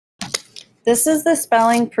This is the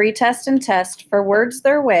spelling pretest and test for Words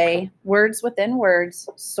Their Way, Words Within Words,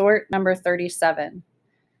 sort number 37.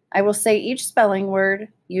 I will say each spelling word,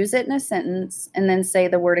 use it in a sentence, and then say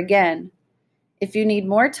the word again. If you need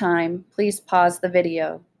more time, please pause the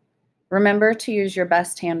video. Remember to use your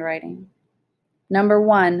best handwriting. Number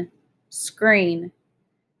 1, screen.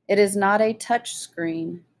 It is not a touch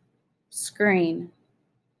screen. Screen.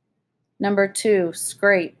 Number 2,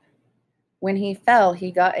 scrape. When he fell, he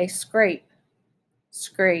got a scrape.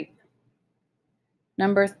 Scrape.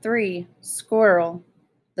 Number 3, squirrel.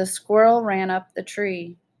 The squirrel ran up the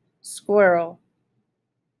tree. Squirrel.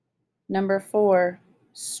 Number 4,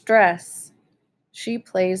 stress. She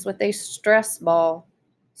plays with a stress ball.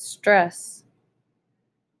 Stress.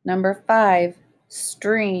 Number 5,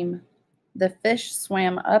 stream. The fish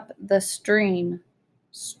swam up the stream.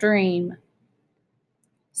 Stream.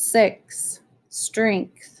 6,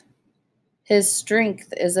 strength. His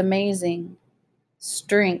strength is amazing.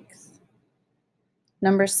 Strength.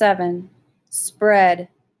 Number 7, spread.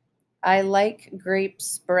 I like grape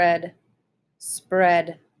spread.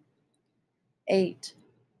 Spread. 8,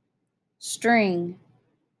 string.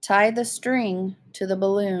 Tie the string to the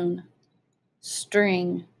balloon.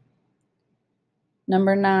 String.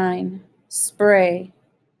 Number 9, spray.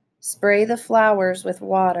 Spray the flowers with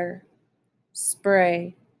water.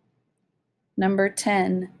 Spray. Number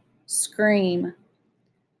 10, scream.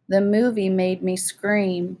 The movie made me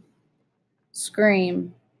scream.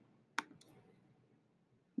 Scream.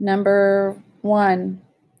 Next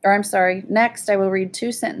I will read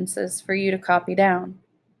 2 sentences for you to copy down.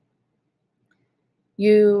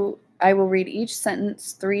 I will read each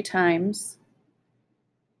sentence 3 times.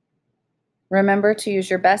 Remember to use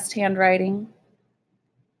your best handwriting.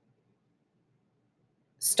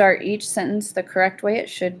 Start each sentence the correct way it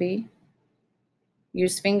should be.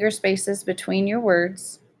 Use finger spaces between your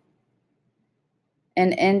words.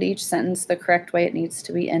 And end each sentence the correct way it needs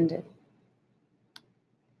to be ended.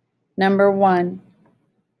 Number 1,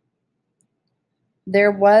 there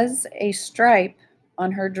was a stripe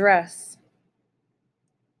on her dress.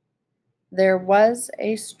 There was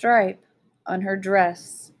a stripe on her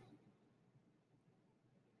dress.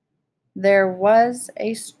 There was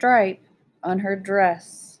a stripe on her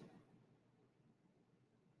dress.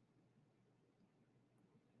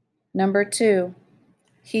 Number 2,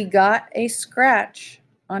 he got a scratch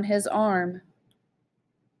on his arm.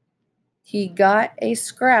 He got a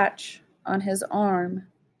scratch on his arm.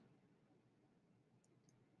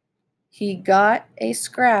 He got a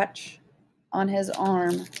scratch on his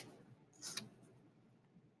arm.